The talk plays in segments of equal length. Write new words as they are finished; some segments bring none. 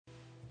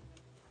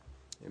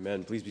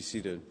Amen. Please be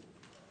seated.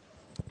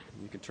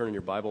 You can turn in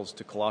your Bibles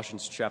to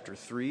Colossians chapter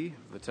 3.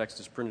 The text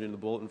is printed in the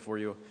bulletin for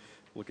you.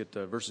 Look at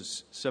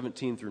verses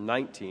 17 through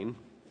 19.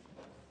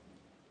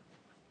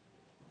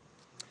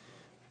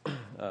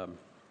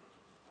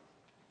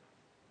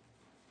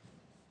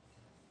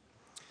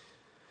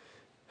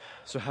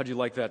 So how'd you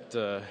like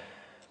that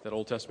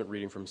Old Testament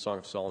reading from Song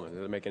of Solomon?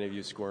 Did it make any of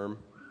you squirm?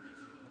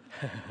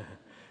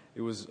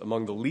 It was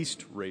among the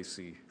least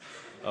racy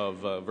of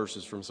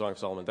verses from Song of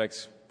Solomon.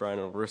 Thanks, Brian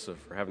and Larissa,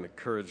 for having the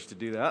courage to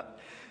do that.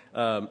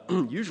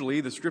 Usually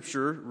the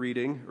scripture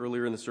reading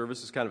earlier in the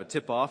service is kind of a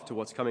tip-off to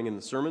what's coming in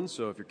the sermon,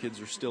 so if your kids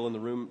are still in the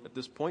room at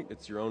this point,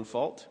 it's your own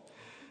fault.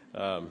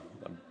 I'm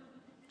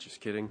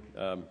just kidding.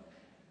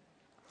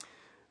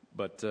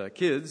 But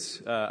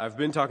kids, I've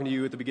been talking to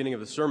you at the beginning of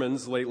the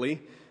sermons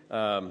lately,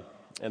 and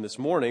this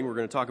morning we're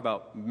going to talk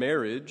about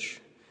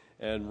marriage,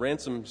 and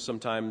Ransom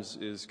sometimes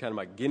is kind of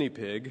my guinea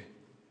pig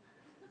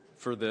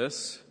for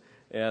this,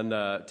 and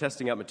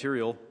testing out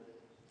material.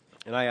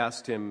 And I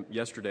asked him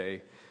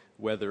yesterday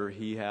whether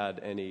he had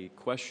any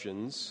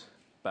questions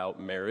about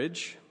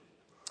marriage,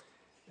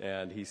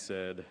 and he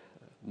said,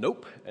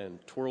 nope, and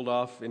twirled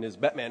off in his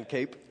Batman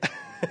cape.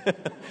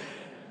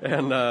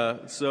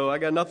 And so I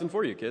got nothing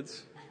for you,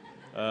 kids.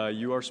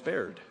 You are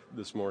spared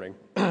this morning.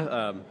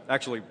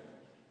 Actually,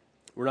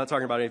 we're not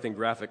talking about anything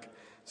graphic,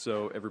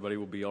 so everybody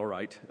will be all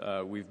right.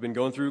 We've been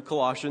going through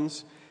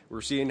Colossians. We're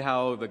seeing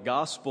how the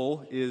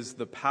gospel is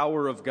the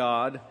power of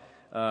God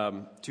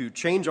to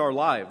change our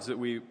lives, that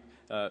we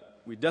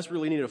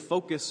desperately need to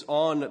focus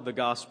on the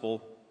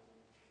gospel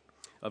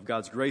of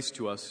God's grace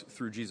to us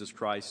through Jesus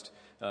Christ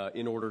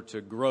in order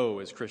to grow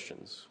as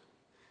Christians.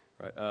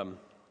 Right?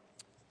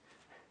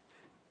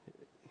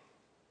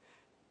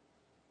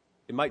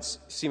 It might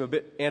seem a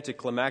bit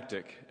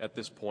anticlimactic at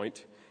this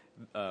point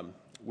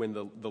when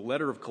the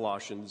letter of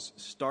Colossians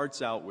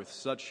starts out with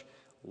such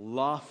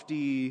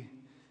lofty,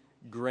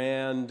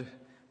 grand,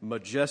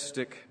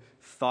 majestic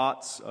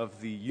thoughts of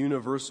the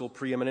universal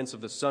preeminence of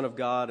the Son of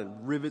God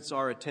and rivets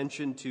our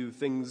attention to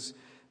things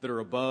that are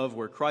above,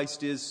 where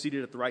Christ is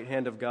seated at the right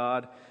hand of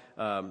God.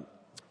 A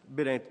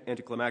bit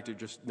anticlimactic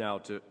just now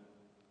to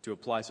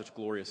apply such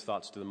glorious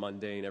thoughts to the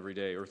mundane,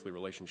 everyday, earthly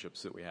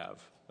relationships that we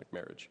have, like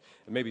marriage.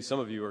 And maybe some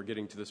of you are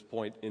getting to this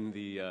point in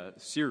the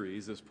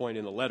series, this point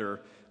in the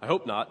letter. I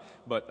hope not,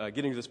 but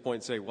getting to this point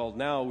and say, well,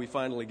 now we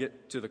finally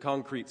get to the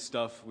concrete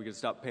stuff. We can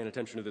stop paying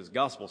attention to this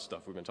gospel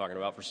stuff we've been talking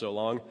about for so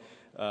long.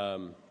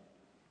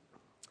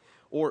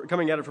 Or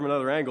coming at it from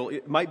another angle,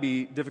 it might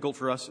be difficult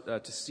for us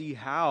to see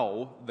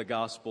how the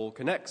gospel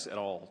connects at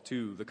all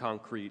to the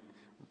concrete,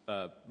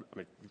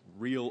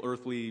 real,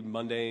 earthly,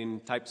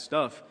 mundane type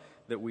stuff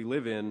that we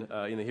live in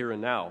the here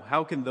and now.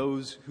 How can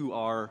those who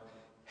are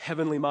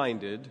heavenly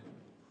minded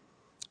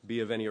be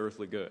of any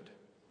earthly good?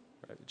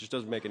 Right? It just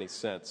doesn't make any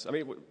sense. I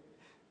mean,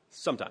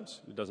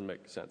 sometimes it doesn't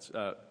make sense.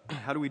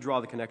 How do we draw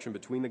the connection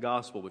between the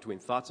gospel, between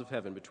thoughts of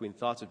heaven, between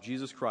thoughts of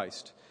Jesus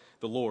Christ,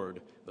 the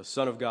Lord, the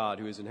Son of God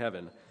who is in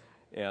heaven,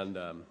 and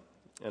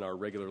our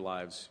regular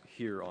lives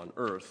here on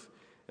earth?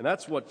 And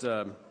that's what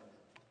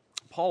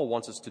Paul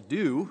wants us to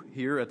do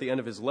here at the end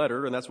of his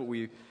letter, and that's what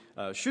we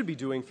should be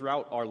doing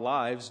throughout our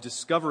lives,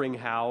 discovering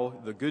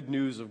how the good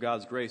news of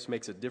God's grace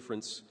makes a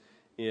difference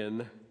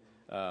in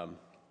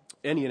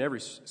any and every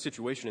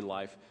situation in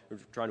life. We're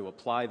trying to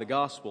apply the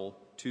gospel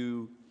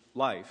to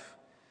life,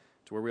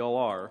 to where we all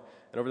are.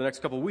 And over the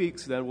next couple of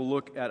weeks, then, we'll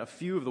look at a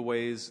few of the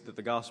ways that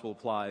the gospel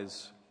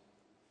applies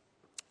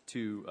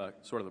to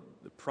sort of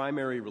the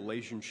primary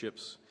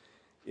relationships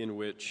in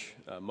which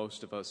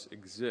most of us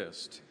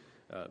exist.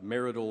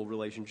 Marital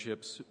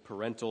relationships,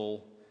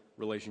 parental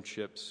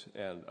relationships,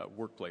 and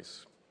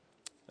workplace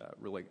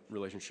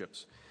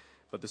relationships.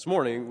 But this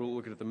morning, we'll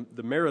look at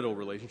the marital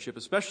relationship,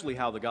 especially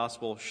how the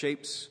gospel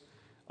shapes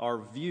our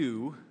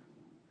view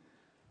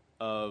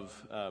of,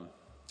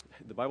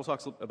 the Bible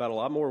talks about a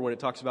lot more when it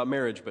talks about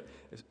marriage, but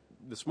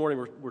this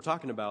morning we're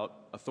talking about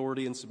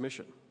authority and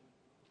submission.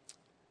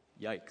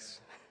 Yikes,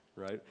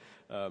 right?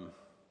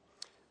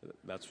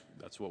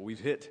 That's what we've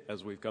hit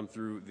as we've come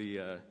through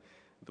the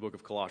book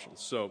of Colossians.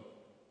 So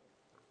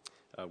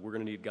we're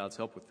going to need God's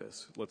help with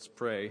this. Let's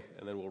pray,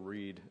 and then we'll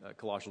read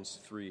Colossians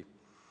 3.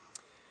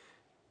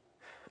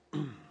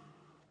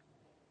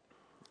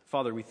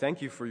 Father, we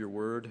thank you for your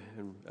word,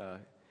 and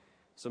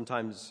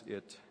sometimes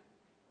it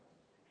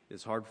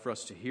is hard for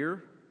us to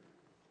hear.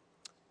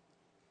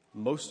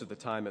 Most of the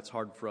time, it's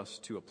hard for us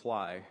to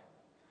apply,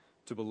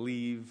 to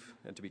believe,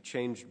 and to be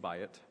changed by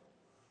it.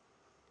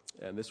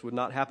 And this would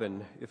not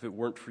happen if it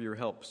weren't for your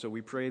help. So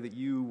we pray that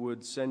you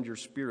would send your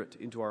Spirit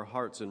into our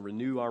hearts and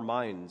renew our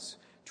minds,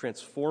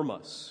 transform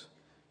us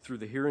through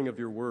the hearing of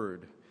your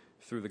word,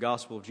 through the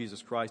gospel of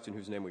Jesus Christ, in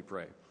whose name we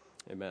pray.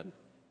 Amen.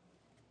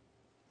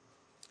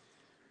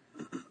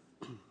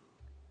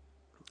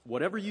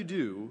 Whatever you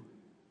do,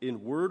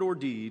 in word or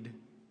deed,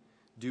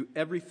 do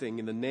everything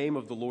in the name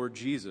of the Lord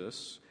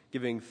Jesus,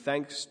 giving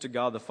thanks to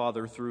God the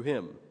Father through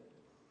him.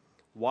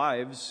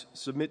 Wives,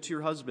 submit to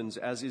your husbands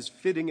as is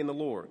fitting in the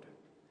Lord.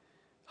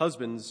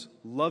 Husbands,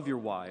 love your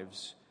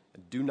wives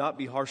and do not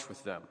be harsh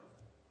with them.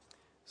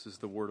 This is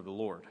the word of the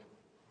Lord.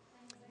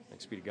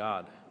 Thanks be to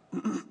God.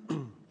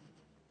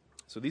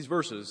 So these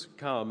verses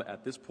come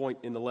at this point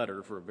in the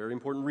letter for a very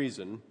important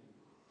reason.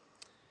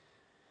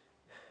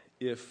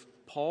 If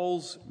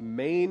Paul's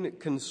main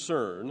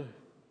concern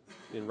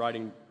in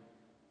writing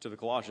to the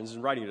Colossians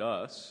and writing to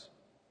us,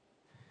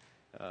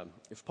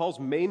 if Paul's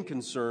main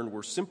concern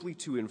were simply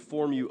to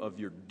inform you of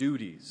your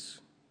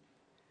duties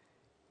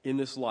in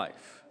this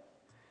life,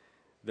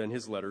 then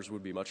his letters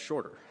would be much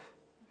shorter.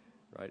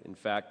 Right? In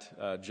fact,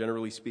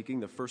 generally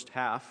speaking, the first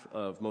half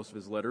of most of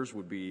his letters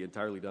would be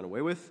entirely done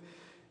away with,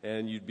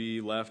 and you'd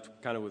be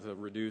left kind of with a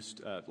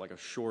reduced, like a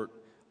short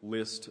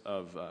list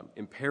of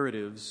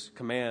imperatives,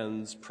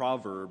 commands,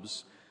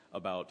 proverbs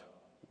about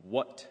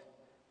what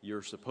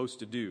you're supposed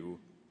to do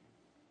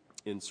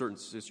in certain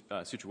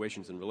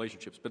situations and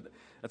relationships. But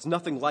that's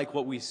nothing like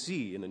what we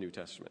see in the New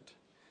Testament.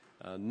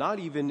 Not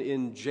even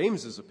in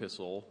James's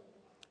epistle,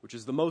 which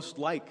is the most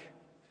like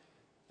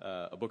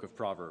a book of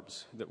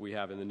Proverbs that we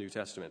have in the New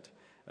Testament.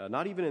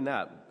 Not even in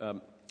that.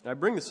 I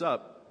bring this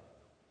up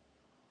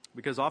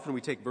because often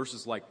we take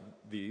verses like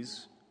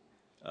these,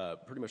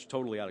 pretty much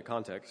totally out of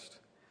context,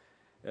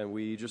 and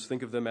we just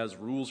think of them as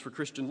rules for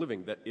Christian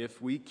living, that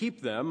if we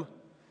keep them,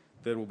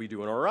 then we'll be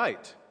doing all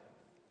right.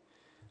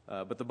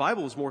 But the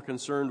Bible is more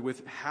concerned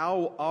with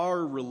how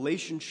our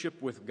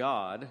relationship with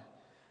God,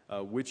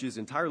 which is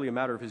entirely a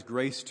matter of His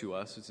grace to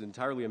us, it's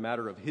entirely a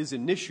matter of His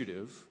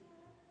initiative,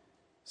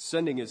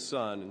 sending His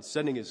Son and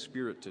sending His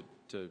Spirit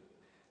to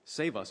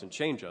save us and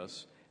change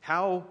us,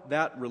 how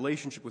that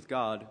relationship with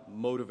God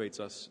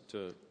motivates us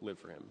to live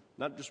for Him.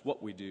 Not just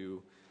what we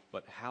do,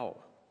 but how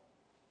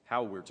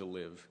we're to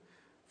live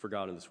for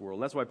God in this world.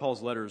 And that's why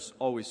Paul's letters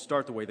always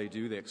start the way they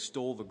do. They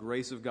extol the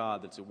grace of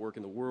God that's at work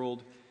in the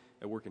world,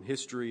 at work in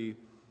history,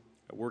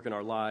 at work in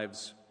our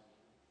lives.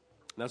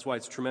 And that's why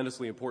it's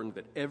tremendously important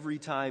that every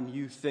time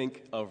you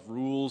think of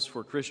rules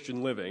for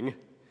Christian living,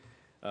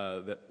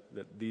 that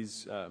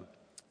these,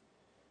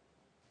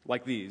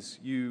 like these,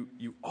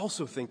 you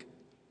also think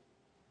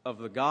of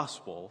the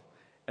gospel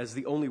as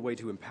the only way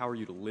to empower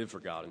you to live for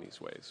God in these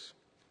ways.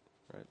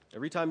 Right?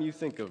 Every time you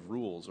think of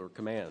rules or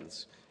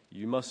commands,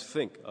 you must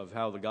think of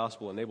how the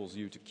gospel enables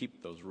you to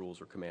keep those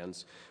rules or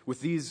commands. With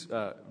these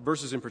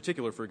verses in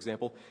particular, for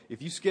example,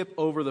 if you skip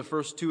over the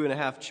first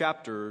 2.5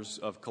 chapters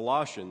of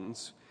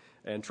Colossians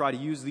and try to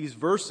use these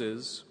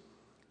verses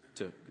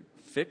to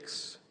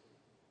fix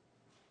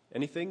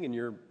anything in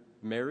your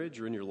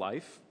marriage or in your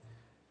life,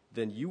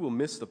 then you will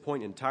miss the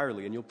point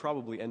entirely, and you'll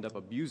probably end up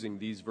abusing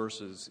these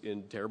verses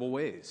in terrible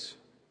ways.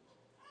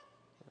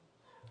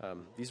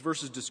 These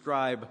verses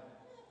describe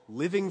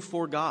living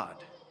for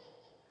God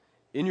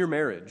in your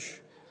marriage,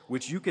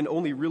 which you can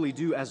only really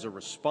do as a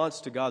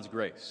response to God's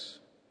grace.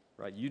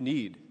 Right? You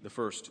need the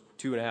first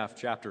 2.5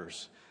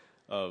 chapters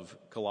of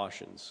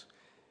Colossians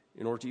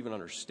in order to even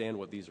understand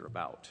what these are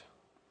about.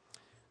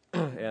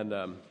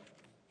 And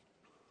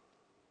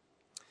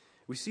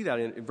we see that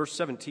in verse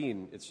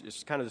 17.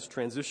 It's kind of this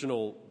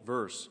transitional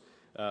verse.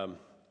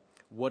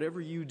 Whatever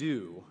you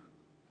do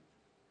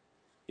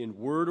in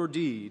word or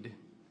deed,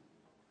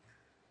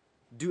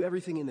 do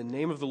everything in the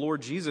name of the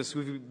Lord Jesus, who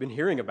we've been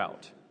hearing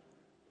about,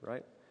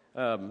 right?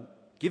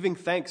 Giving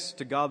thanks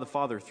to God the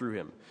Father through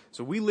Him.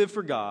 So we live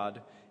for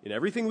God in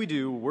everything we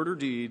do, word or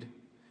deed,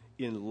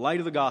 in light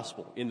of the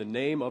gospel, in the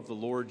name of the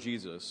Lord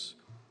Jesus,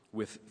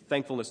 with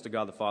thankfulness to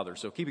God the Father.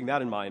 So keeping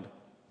that in mind,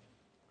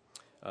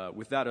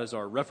 with that as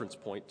our reference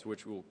point to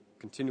which we'll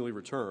continually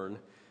return,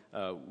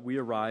 we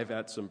arrive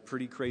at some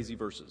pretty crazy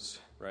verses,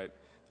 right?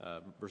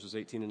 Verses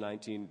 18 and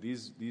 19.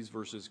 These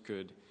verses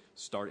could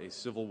start a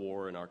civil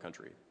war in our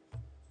country.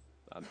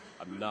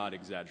 I'm not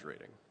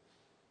exaggerating.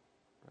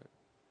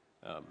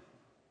 Right?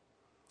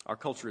 Our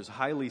culture is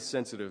highly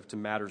sensitive to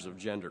matters of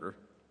gender.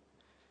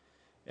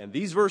 And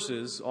these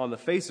verses, on the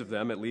face of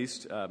them at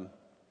least,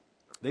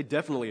 they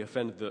definitely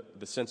offend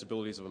the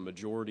sensibilities of a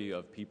majority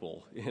of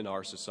people in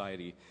our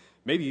society,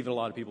 maybe even a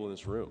lot of people in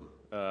this room.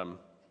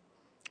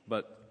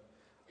 But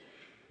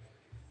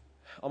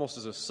almost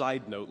as a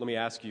side note, let me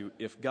ask you,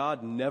 if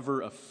God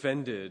never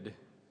offended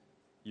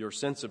your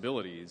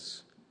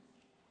sensibilities,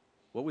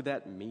 what would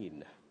that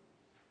mean?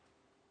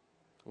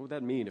 What would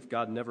that mean if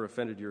God never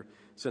offended your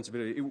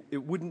sensibility?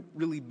 It wouldn't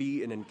really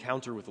be an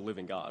encounter with the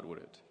living God, would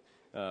it?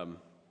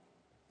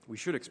 We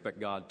should expect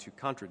God to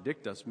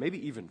contradict us,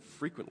 maybe even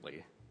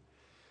frequently.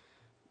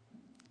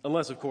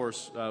 Unless, of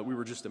course, we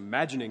were just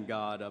imagining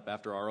God up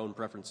after our own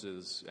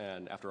preferences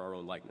and after our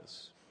own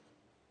likeness.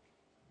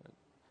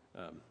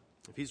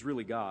 If He's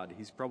really God,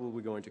 He's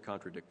probably going to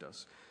contradict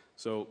us.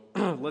 So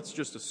let's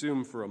just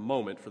assume for a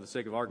moment, for the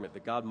sake of argument,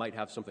 that God might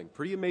have something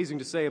pretty amazing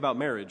to say about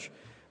marriage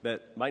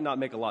that might not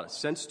make a lot of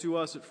sense to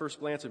us at first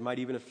glance. It might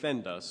even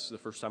offend us the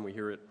first time we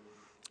hear it.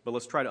 But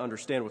let's try to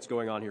understand what's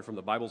going on here from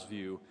the Bible's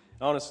view.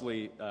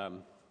 Honestly,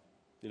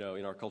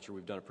 in our culture,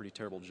 we've done a pretty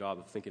terrible job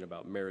of thinking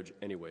about marriage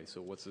anyway,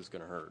 so what's this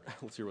going to hurt?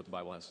 Let's hear what the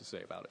Bible has to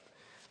say about it.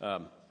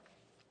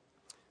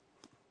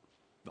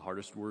 The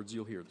hardest words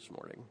you'll hear this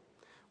morning.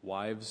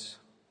 Wives,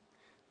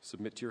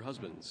 submit to your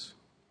husbands.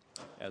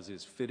 as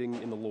is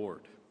fitting in the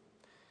Lord.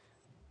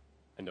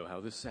 I know how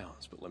this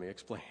sounds, but let me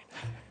explain.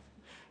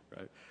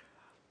 Right?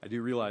 I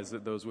do realize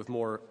that those with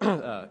more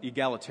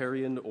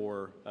egalitarian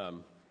or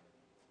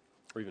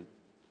even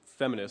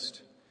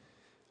feminist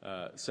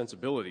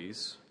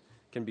sensibilities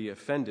can be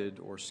offended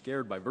or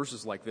scared by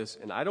verses like this,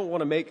 and I don't want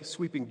to make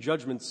sweeping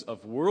judgments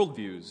of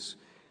worldviews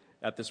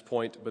at this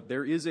point, but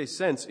there is a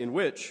sense in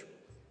which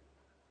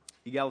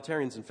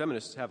egalitarians and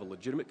feminists have a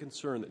legitimate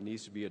concern that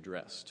needs to be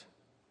addressed.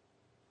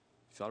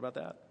 You thought about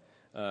that?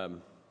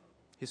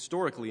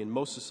 Historically, in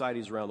most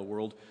societies around the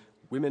world,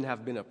 women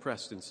have been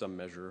oppressed in some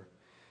measure.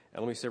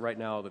 And let me say right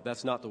now that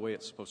that's not the way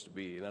it's supposed to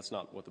be, and that's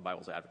not what the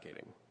Bible's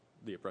advocating,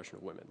 the oppression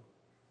of women.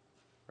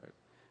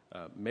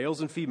 Right?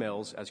 Males and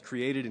females, as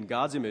created in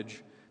God's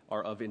image,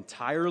 are of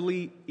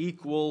entirely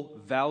equal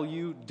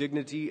value,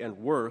 dignity, and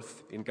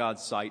worth in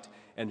God's sight,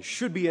 and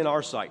should be in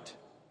our sight,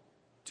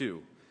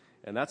 too.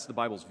 And that's the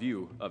Bible's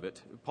view of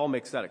it. Paul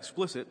makes that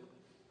explicit,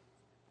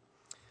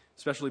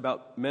 especially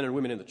about men and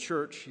women in the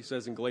church. He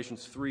says in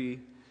Galatians 3,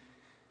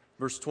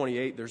 verse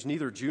 28, there's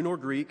neither Jew nor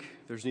Greek,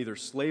 there's neither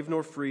slave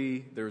nor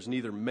free, there's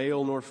neither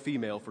male nor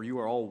female, for you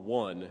are all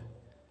one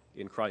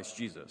in Christ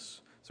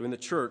Jesus. So in the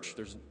church,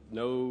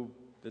 no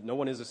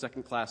one is a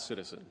second-class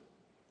citizen,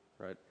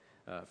 right?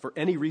 For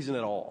any reason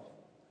at all.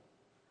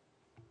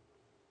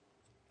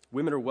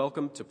 Women are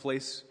welcome to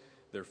place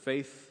their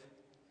faith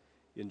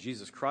in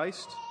Jesus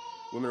Christ.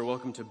 Women are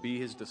welcome to be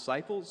his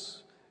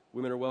disciples.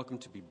 Women are welcome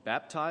to be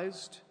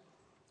baptized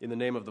in the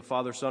name of the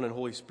Father, Son, and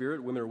Holy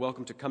Spirit. Women are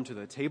welcome to come to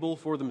the table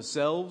for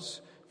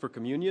themselves for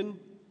communion.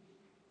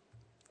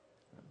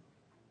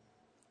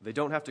 They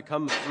don't have to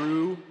come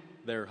through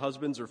their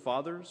husbands or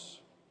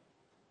fathers.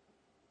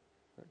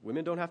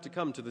 Women don't have to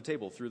come to the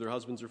table through their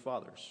husbands or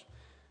fathers.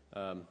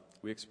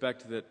 We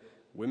expect that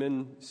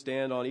women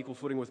stand on equal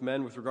footing with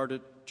men with regard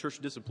to church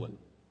discipline.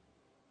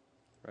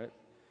 Right?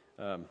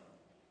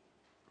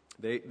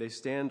 They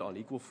stand on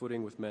equal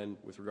footing with men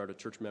with regard to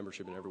church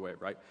membership in every way,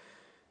 right?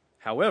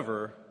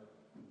 However,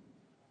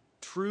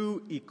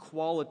 true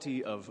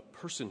equality of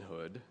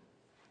personhood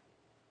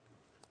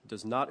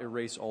does not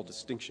erase all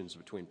distinctions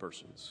between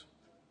persons.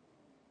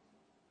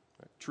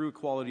 Right? True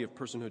equality of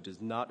personhood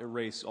does not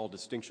erase all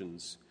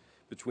distinctions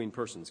between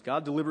persons.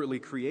 God deliberately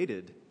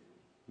created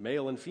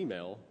male and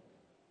female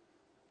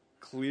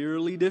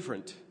clearly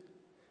different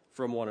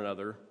from one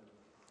another,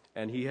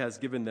 and he has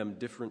given them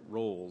different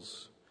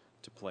roles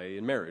to play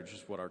in marriage,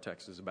 is what our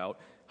text is about.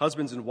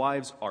 Husbands and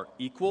wives are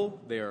equal.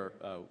 They are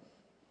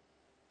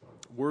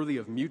worthy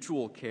of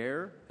mutual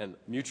care and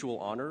mutual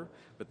honor,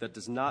 but that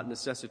does not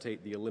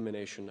necessitate the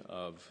elimination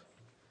of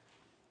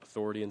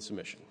authority and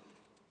submission.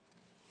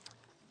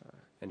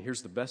 And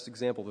here's the best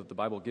example that the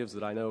Bible gives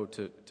that I know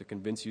to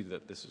convince you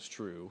that this is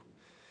true.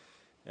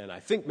 And I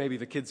think maybe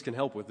the kids can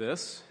help with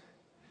this.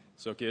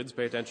 So kids,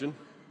 pay attention.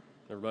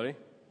 Everybody,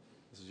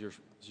 this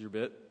is your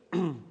bit.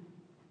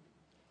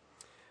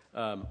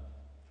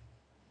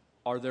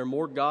 Are there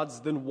more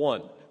gods than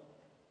one,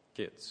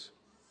 kids?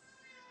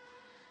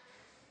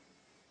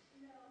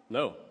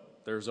 No,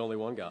 there's only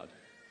one God.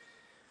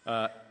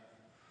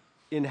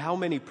 In how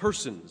many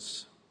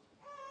persons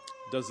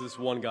does this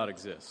one God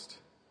exist?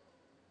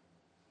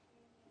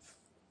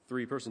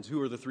 3 persons. Who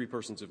are the 3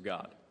 persons of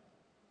God?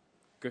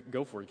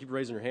 Go for it. Keep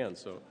raising your hands.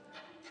 So,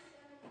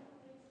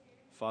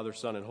 Father,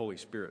 Son, and Holy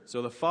Spirit.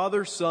 So the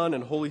Father, Son,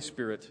 and Holy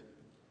Spirit,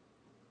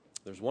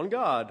 there's one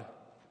God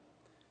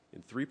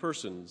in 3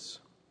 persons,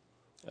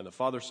 and the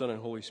Father, Son,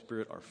 and Holy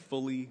Spirit are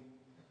fully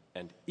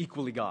and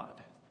equally God.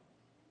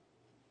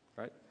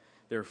 Right?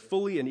 They're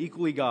fully and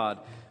equally God.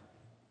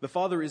 The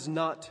Father is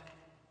not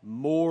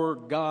more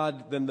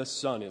God than the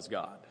Son is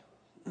God.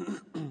 Have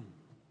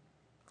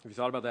you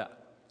thought about that?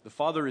 The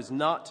Father is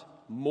not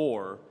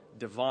more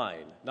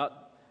divine,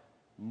 not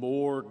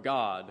more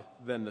God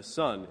than the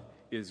Son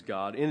is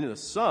God. In the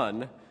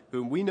Son,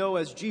 whom we know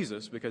as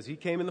Jesus because he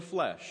came in the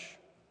flesh,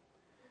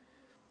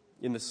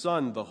 in the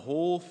Son, the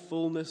whole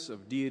fullness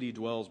of deity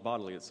dwells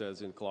bodily, it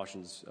says in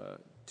Colossians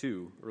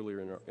 2,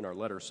 earlier in our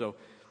letter. So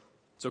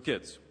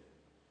kids,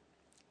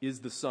 is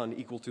the Son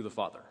equal to the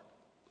Father?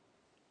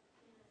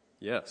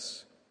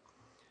 Yes.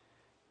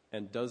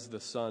 And does the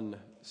Son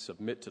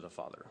submit to the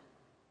Father?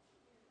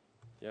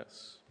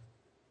 Yes.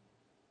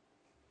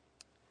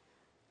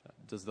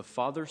 Does the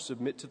Father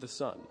submit to the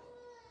Son?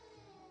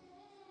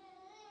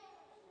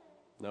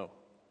 No.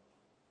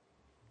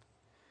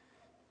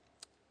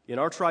 In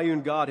our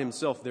triune God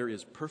himself, there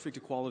is perfect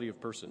equality of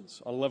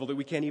persons on a level that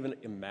we can't even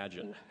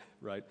imagine,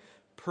 right?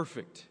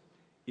 Perfect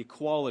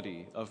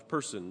equality of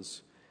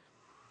persons.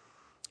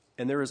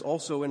 And there is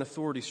also an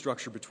authority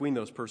structure between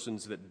those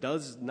persons that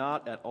does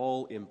not at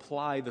all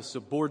imply the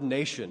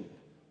subordination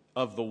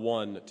of the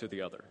one to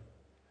the other.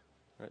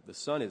 Right? The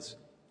Son is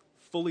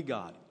fully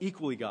God,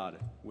 equally God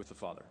with the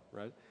Father,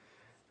 right?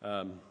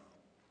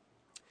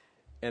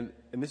 And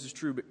this is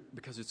true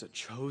because it's a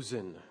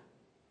chosen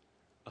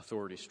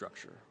authority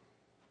structure.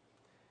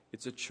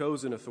 It's a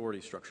chosen authority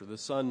structure. The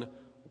Son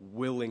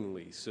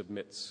willingly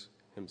submits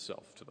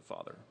himself to the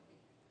Father.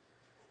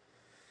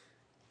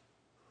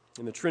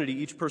 In the Trinity,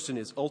 each person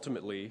is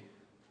ultimately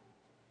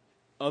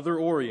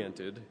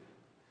other-oriented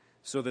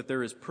so that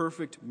there is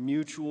perfect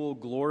mutual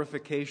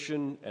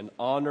glorification and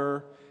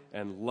honor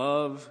and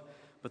love,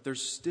 but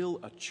there's still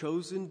a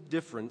chosen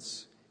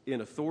difference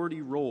in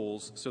authority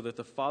roles so that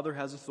the Father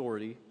has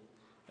authority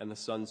and the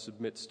Son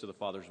submits to the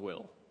Father's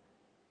will.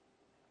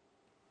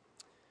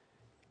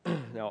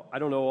 Now, I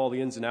don't know all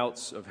the ins and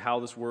outs of how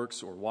this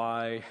works or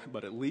why,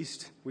 but at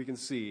least we can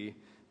see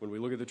when we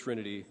look at the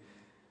Trinity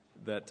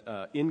that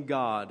in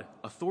God,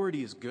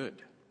 authority is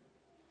good.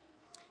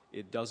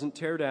 It doesn't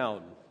tear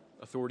down.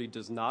 Authority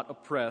does not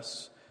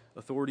oppress.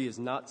 Authority is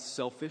not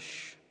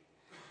selfish.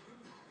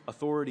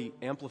 Authority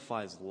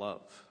amplifies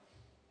love.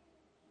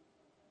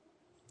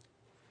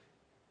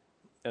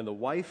 And the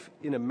wife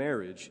in a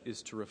marriage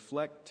is to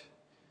reflect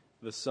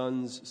the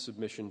son's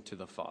submission to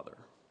the father,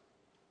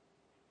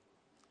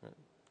 right,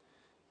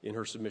 in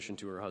her submission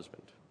to her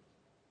husband.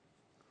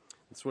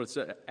 That's what it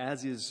said,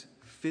 as is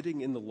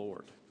fitting in the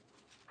Lord.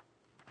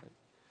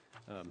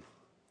 Right?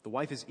 The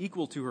wife is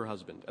equal to her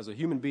husband as a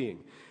human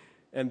being.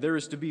 And there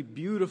is to be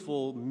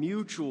beautiful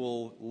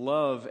mutual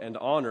love and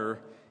honor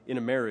in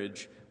a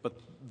marriage, but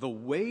the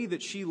way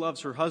that she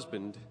loves her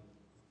husband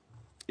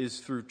is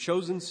through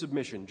chosen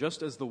submission,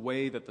 just as the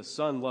way that the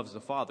son loves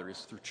the father is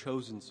through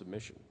chosen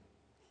submission.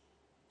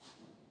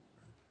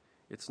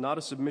 It's not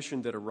a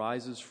submission that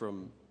arises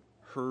from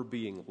her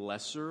being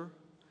lesser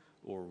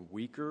or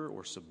weaker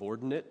or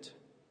subordinate.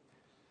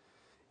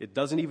 It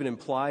doesn't even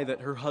imply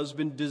that her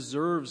husband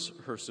deserves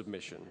her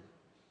submission.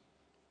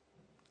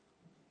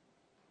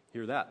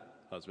 Hear that,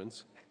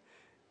 husbands.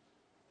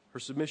 Her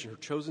submission, her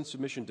chosen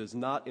submission, does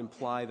not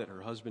imply that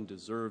her husband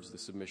deserves the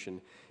submission.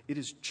 It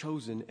is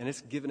chosen and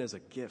it's given as a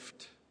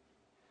gift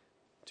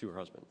to her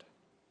husband.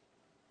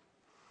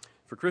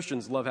 For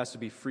Christians, love has to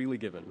be freely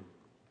given,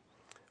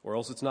 or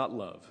else it's not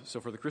love. So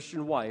for the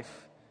Christian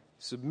wife,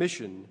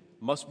 submission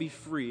must be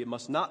free. It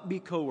must not be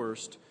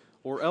coerced,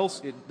 or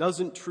else it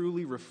doesn't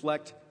truly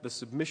reflect the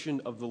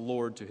submission of the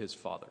Lord to his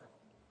Father.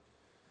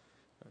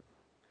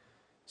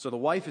 So the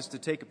wife is to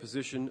take a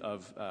position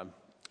of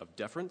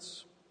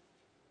deference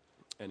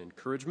and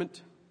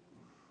encouragement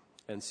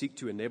and seek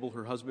to enable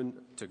her husband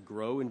to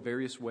grow in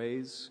various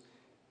ways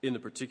in the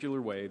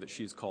particular way that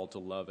she is called to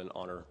love and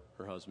honor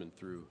her husband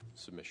through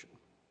submission.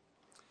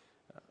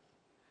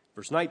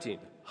 Verse 19,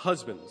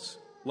 husbands,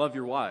 love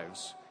your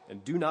wives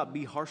and do not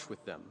be harsh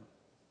with them.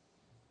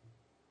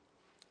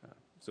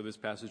 So this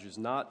passage it's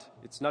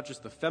not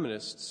just the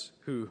feminists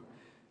who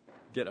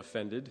get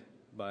offended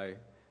by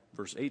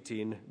verse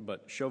 18,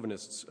 but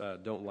chauvinists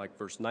don't like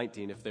verse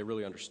 19 if they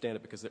really understand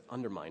it because they're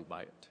undermined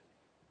by it.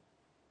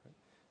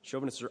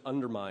 Chauvinists are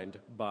undermined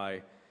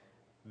by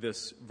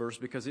this verse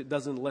because it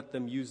doesn't let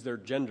them use their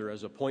gender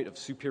as a point of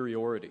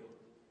superiority.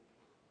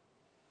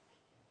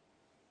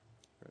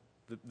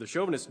 The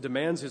chauvinist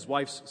demands his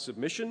wife's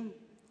submission.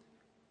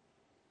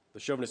 The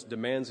chauvinist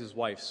demands his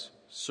wife's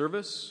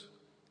service.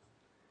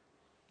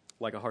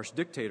 Like a harsh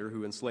dictator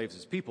who enslaves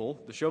his people,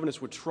 the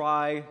chauvinist would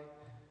try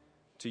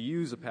to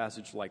use a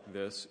passage like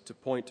this to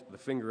point the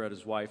finger at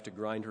his wife, to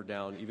grind her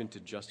down, even to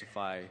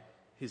justify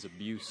his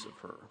abuse of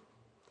her.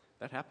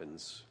 That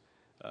happens.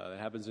 That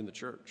happens in the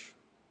church.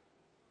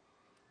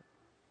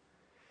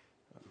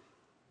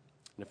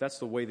 And if that's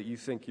the way that you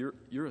think,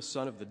 you're a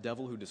son of the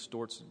devil who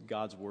distorts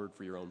God's word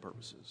for your own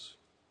purposes,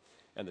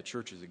 and the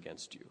church is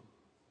against you.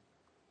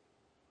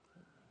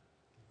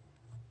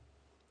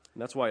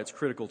 And that's why it's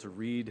critical to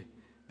read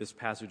this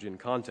passage in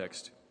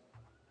context.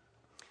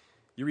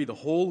 You read the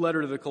whole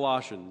letter to the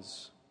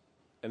Colossians,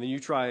 and then you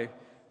try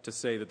to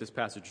say that this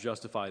passage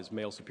justifies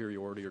male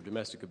superiority or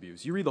domestic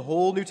abuse. You read the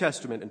whole New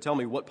Testament and tell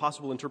me what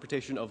possible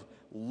interpretation of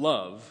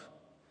love,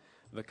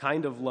 the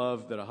kind of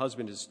love that a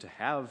husband is to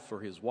have for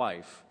his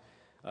wife,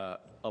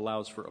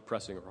 allows for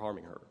oppressing or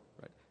harming her.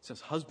 Right? It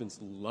says, husbands,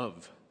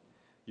 love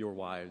your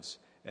wives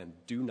and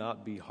do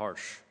not be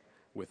harsh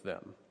with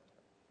them.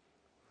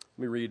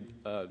 Let me read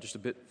just a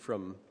bit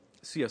from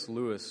C.S.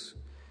 Lewis.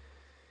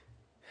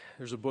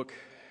 There's a book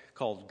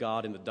called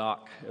God in the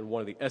Dock, and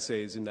one of the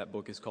essays in that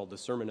book is called The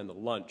Sermon and the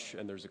Lunch,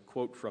 and there's a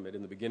quote from it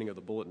in the beginning of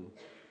the bulletin.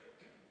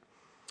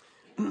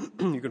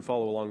 You can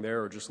follow along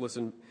there or just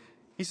listen.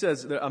 He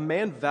says that a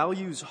man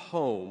values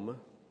home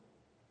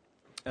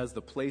as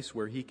the place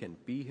where he can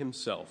be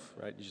himself,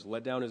 right? Just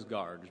let down his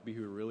guard, just be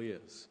who he really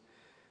is.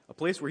 A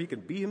place where he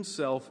can be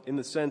himself in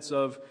the sense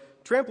of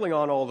trampling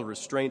on all the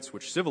restraints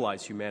which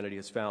civilized humanity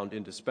has found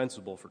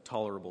indispensable for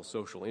tolerable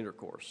social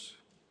intercourse.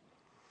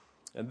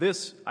 And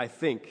this, I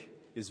think,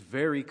 is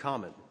very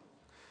common.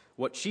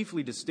 What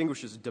chiefly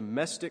distinguishes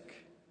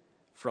domestic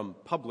from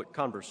public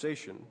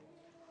conversation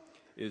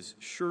is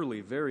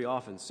surely very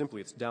often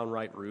simply its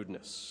downright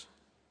rudeness.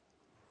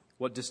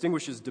 What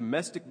distinguishes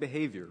domestic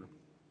behavior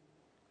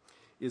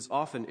is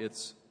often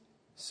its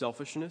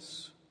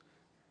selfishness,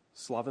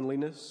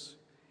 slovenliness,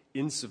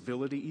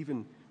 incivility,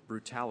 even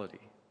brutality.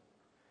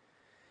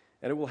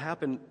 And it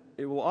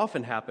will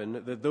often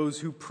happen that those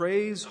who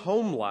praise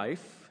home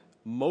life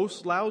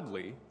most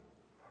loudly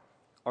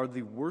are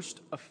the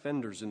worst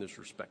offenders in this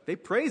respect. They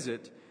praise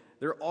it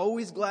They're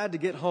always glad to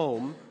get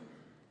home,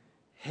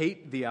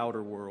 hate the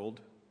outer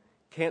world,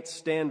 can't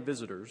stand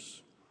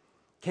visitors,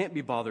 can't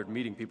be bothered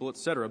meeting people,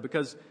 etc.,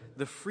 because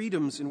the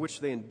freedoms in which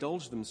they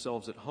indulge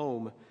themselves at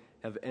home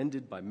have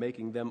ended by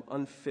making them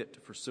unfit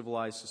for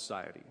civilized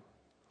society.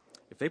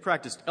 If they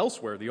practiced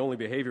elsewhere the only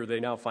behavior they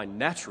now find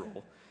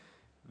natural,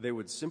 they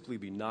would simply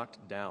be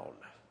knocked down.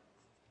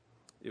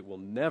 It will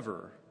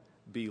never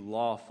be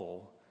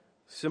lawful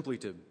simply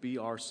to be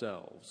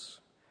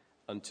ourselves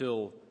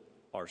until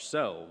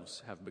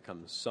ourselves have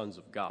become sons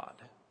of God.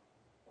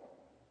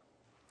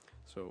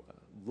 So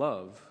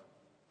love,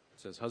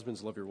 it says,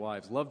 husbands, love your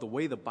wives. Love, the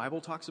way the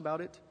Bible talks about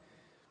it,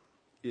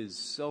 is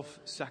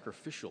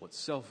self-sacrificial. It's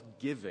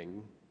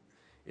self-giving.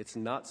 It's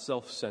not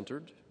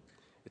self-centered.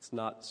 It's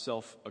not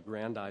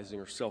self-aggrandizing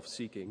or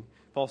self-seeking.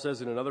 Paul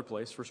says in another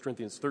place, 1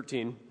 Corinthians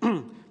 13,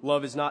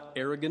 love is not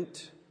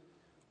arrogant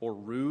or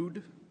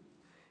rude.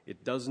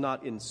 It does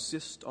not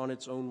insist on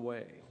its own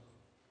way.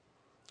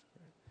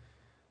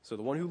 So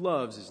the one who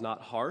loves is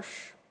not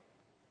harsh.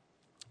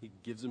 He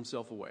gives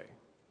himself away.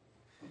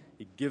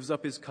 He gives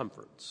up his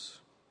comforts.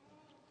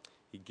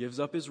 He gives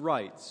up his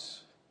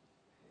rights.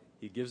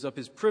 He gives up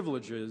his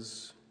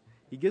privileges.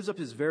 He gives up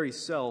his very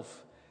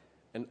self.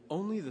 And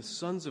only the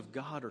sons of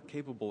God are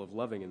capable of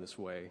loving in this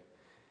way.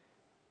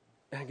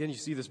 And again, you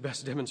see this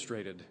best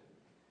demonstrated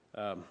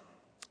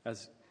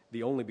as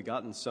the only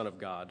begotten Son of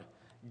God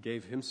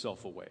gave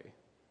himself away,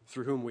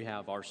 through whom we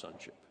have our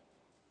sonship.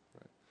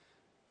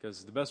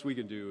 Because the best we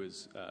can do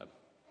is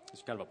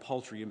kind of a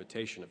paltry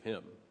imitation of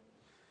him.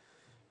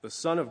 The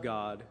Son of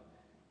God,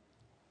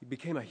 he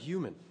became a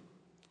human.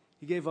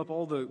 He gave up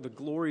all the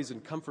glories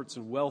and comforts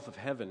and wealth of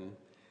heaven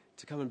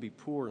to come and be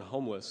poor and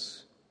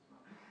homeless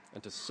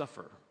and to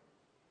suffer.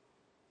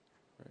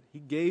 He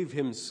gave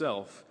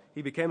himself.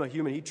 He became a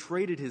human. He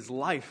traded his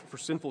life for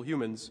sinful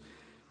humans.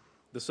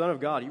 The Son of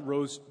God, he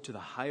rose to the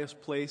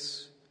highest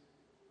place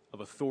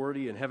of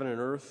authority in heaven and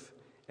earth,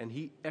 and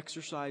he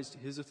exercised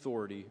his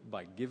authority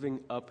by giving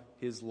up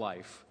his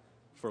life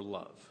for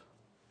love.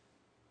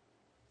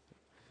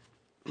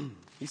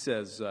 He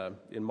says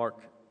in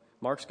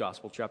Mark's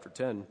Gospel, chapter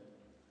 10,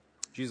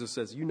 Jesus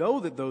says, "You know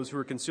that those who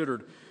are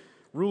considered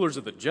rulers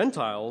of the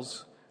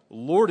Gentiles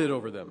lord it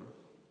over them,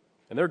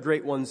 and their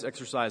great ones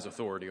exercise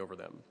authority over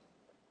them.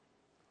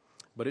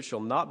 But it shall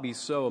not be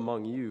so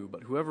among you,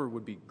 but whoever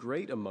would be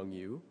great among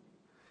you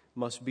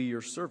must be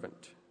your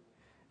servant,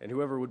 and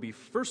whoever would be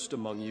first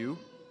among you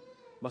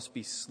must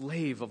be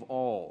slave of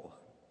all.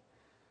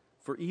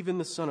 For even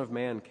the Son of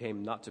Man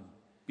came not to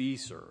be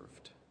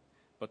served,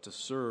 but to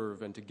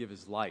serve and to give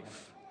his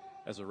life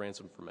as a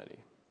ransom for many."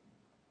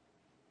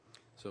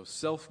 So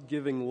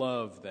self-giving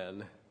love,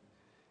 then,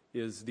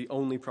 is the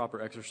only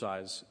proper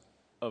exercise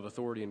of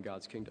authority in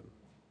God's kingdom.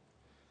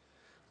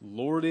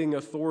 Lording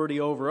authority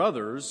over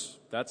others,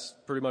 that's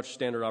pretty much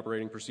standard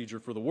operating procedure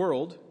for the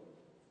world.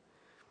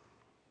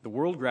 The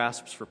world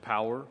grasps for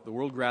power. The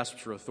world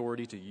grasps for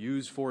authority to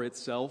use for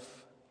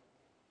itself,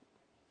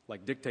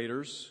 like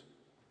dictators.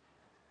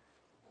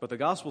 But the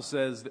gospel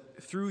says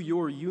that through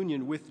your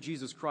union with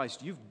Jesus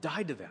Christ, you've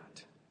died to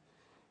that.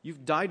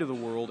 You've died to the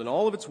world in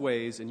all of its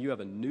ways, and you have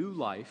a new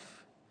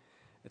life.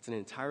 It's an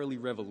entirely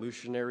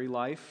revolutionary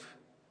life.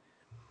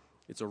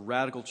 It's a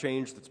radical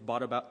change that's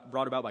brought about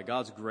by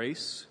God's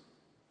grace.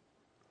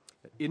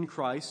 In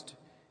Christ,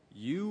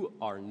 you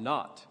are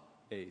not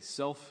a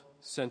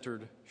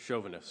self-centered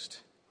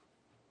chauvinist.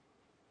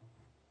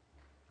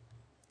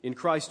 In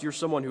Christ, you're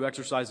someone who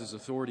exercises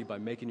authority by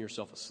making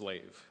yourself a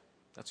slave.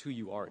 That's who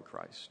you are in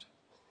Christ.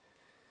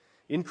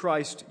 In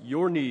Christ,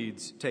 your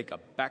needs take a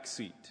back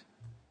seat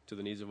to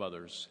the needs of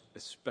others,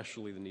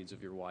 especially the needs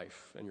of your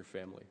wife and your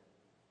family.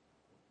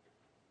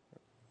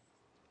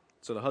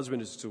 So the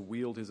husband is to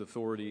wield his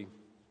authority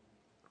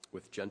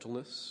with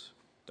gentleness,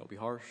 don't be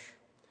harsh,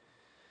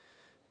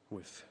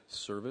 with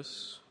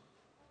service,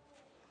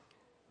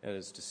 and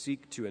is to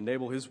seek to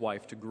enable his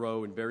wife to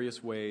grow in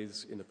various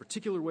ways, in the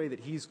particular way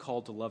that he's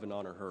called to love and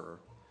honor her.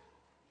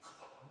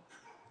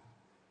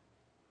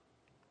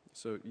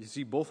 So you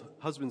see, both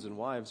husbands and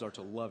wives are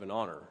to love and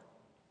honor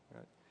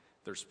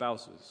their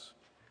spouses,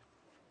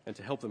 and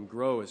to help them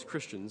grow as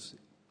Christians,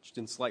 just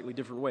in slightly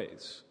different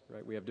ways,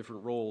 right? We have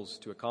different roles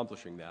to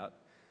accomplishing that.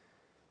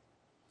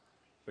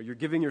 But you're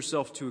giving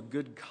yourself to a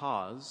good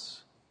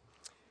cause.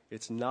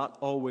 It's not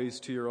always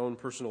to your own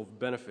personal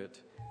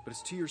benefit, but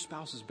it's to your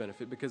spouse's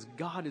benefit, because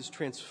God is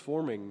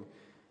transforming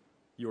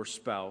your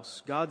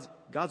spouse.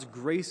 God's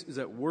grace is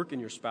at work in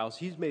your spouse.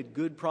 He's made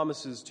good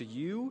promises to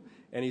you,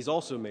 and he's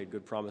also made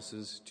good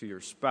promises to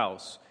your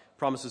spouse,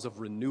 promises of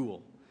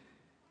renewal,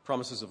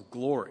 promises of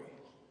glory.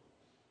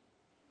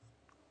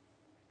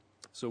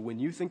 So when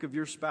you think of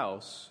your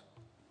spouse,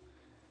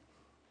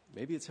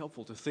 maybe it's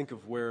helpful to think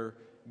of where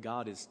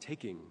God is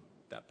taking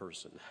that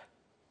person.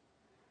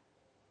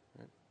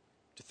 Right?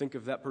 To think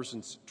of that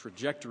person's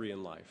trajectory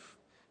in life.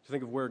 To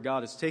think of where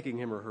God is taking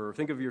him or her.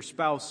 Think of your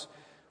spouse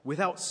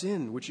without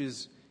sin, which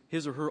is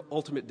his or her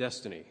ultimate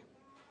destiny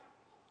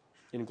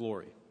in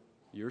glory.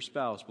 Your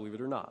spouse, believe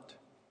it or not,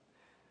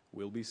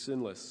 will be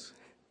sinless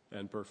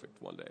and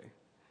perfect one day.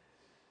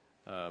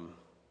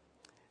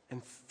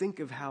 And think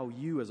of how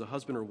you as a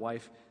husband or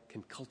wife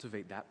can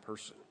cultivate that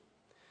person,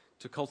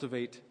 to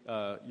cultivate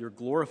your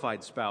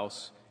glorified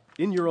spouse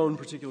in your own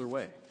particular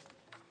way.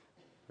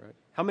 Right?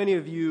 How many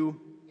of you,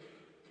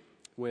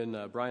 when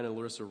Brian and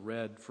Larissa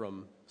read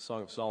from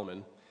Song of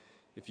Solomon,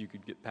 if you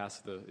could get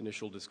past the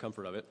initial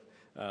discomfort of it,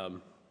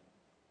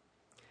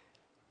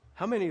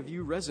 how many of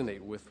you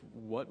resonate with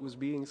what was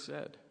being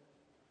said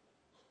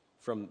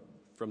from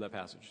that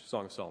passage,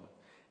 Song of Solomon?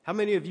 How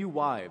many of you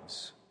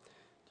wives,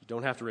 you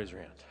don't have to raise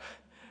your hand,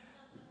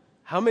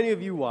 how many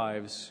of you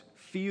wives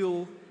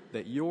feel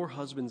that your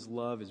husband's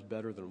love is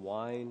better than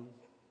wine,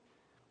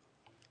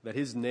 that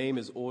his name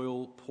is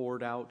oil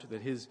poured out,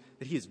 that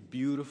he is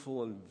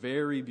beautiful and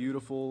very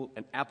beautiful,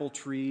 an apple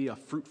tree, a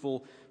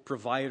fruitful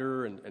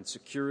provider and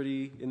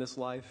security in this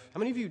life? How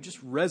many of you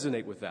just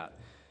resonate with that?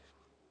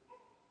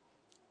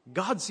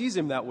 God sees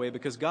him that way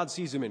because God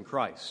sees him in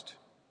Christ.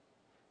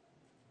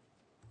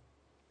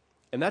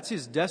 And that's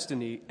his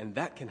destiny, and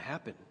that can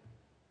happen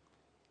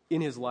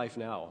in his life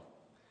now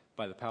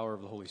by the power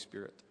of the Holy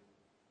Spirit.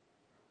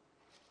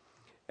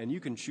 And you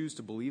can choose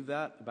to believe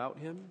that about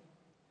him,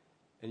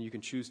 and you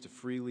can choose to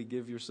freely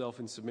give yourself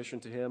in submission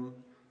to him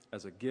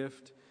as a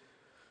gift,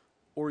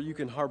 or you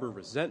can harbor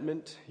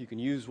resentment. You can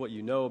use what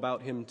you know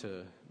about him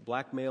to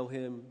blackmail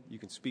him. You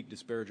can speak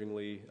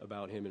disparagingly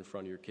about him in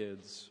front of your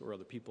kids or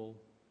other people.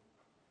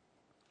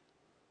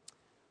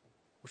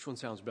 Which one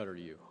sounds better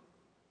to you?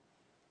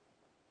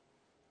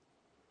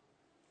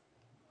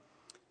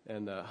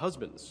 And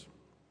husbands,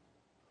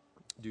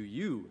 do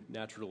you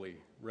naturally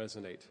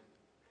resonate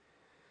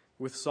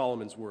with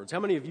Solomon's words? How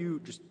many of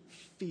you just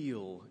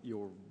feel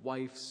your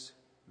wife's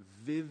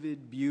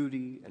vivid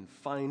beauty and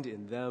find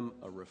in them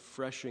a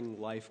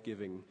refreshing,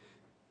 life-giving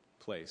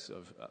place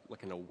of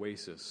like an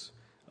oasis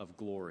of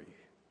glory?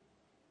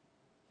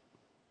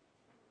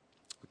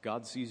 But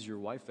God sees your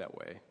wife that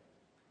way.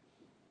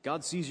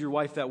 God sees your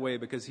wife that way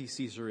because he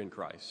sees her in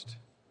Christ.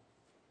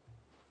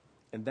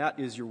 And that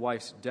is your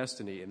wife's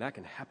destiny, and that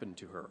can happen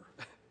to her.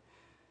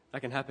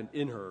 That can happen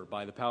in her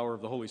by the power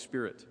of the Holy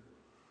Spirit.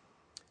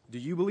 Do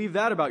you believe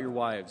that about your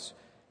wives?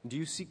 Do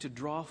you seek to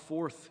draw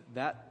forth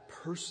that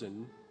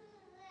person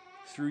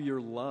through your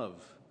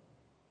love,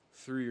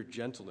 through your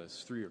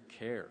gentleness, through your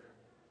care?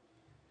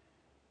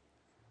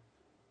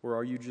 Or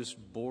are you just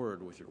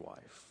bored with your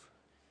wife?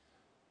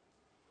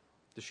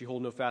 Does she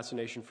hold no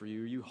fascination for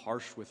you? Are you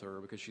harsh with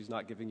her because she's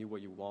not giving you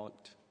what you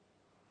want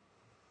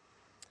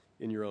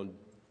in your own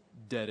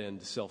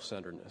dead-end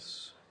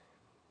self-centeredness?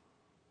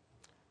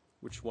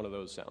 Which one of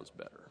those sounds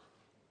better?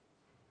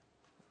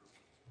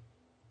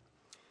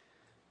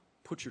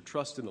 Put your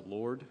trust in the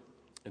Lord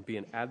and be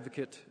an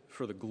advocate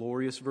for the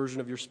glorious version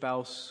of your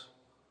spouse,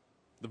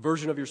 the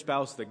version of your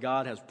spouse that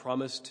God has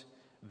promised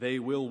they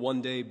will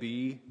one day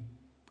be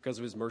because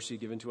of his mercy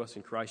given to us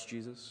in Christ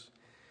Jesus.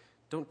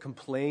 Don't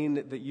complain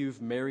that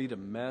you've married a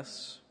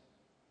mess.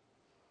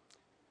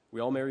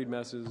 We all married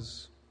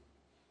messes.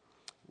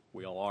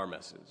 We all are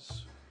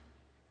messes.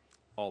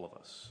 All of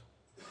us.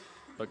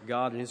 But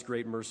God, in his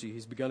great mercy,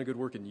 he's begun a good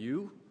work in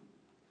you,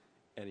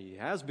 and he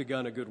has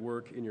begun a good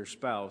work in your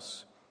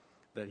spouse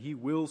that he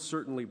will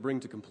certainly bring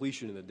to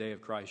completion in the day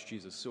of Christ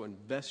Jesus. So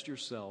invest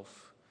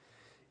yourself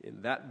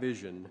in that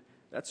vision.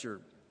 That's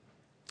your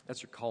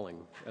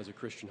calling as a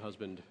Christian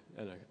husband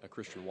and a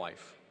Christian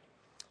wife.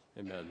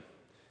 Amen.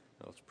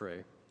 Now let's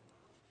pray.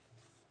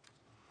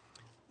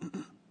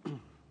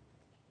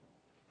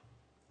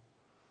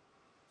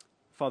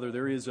 Father,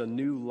 there is a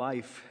new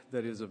life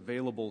that is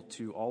available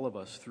to all of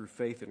us through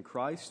faith in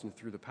Christ and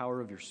through the power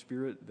of your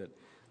Spirit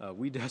that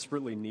we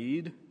desperately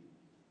need.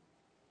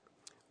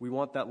 We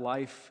want that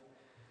life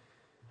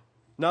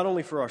not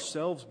only for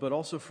ourselves, but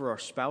also for our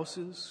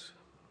spouses.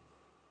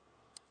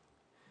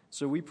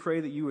 So we pray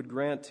that you would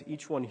grant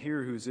each one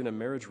here who's in a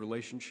marriage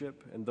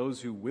relationship and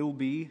those who will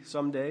be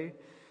someday,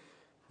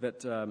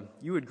 that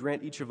you would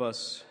grant each of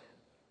us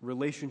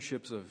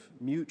relationships of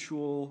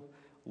mutual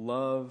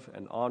love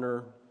and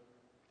honor,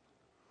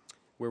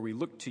 where we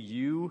look to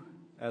you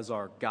as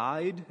our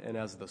guide and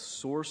as the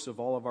source of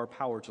all of our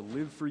power to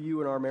live for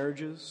you in our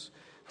marriages,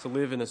 to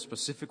live in the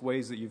specific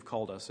ways that you've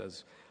called us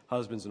as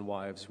husbands and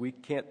wives. We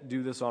can't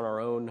do this on our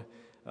own.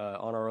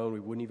 We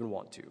wouldn't even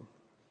want to.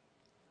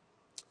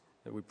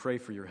 And we pray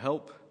for your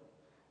help,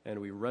 and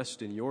we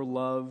rest in your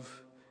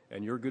love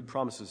and your good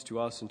promises to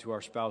us and to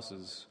our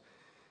spouses.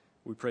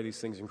 We pray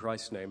these things in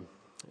Christ's name.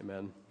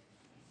 Amen.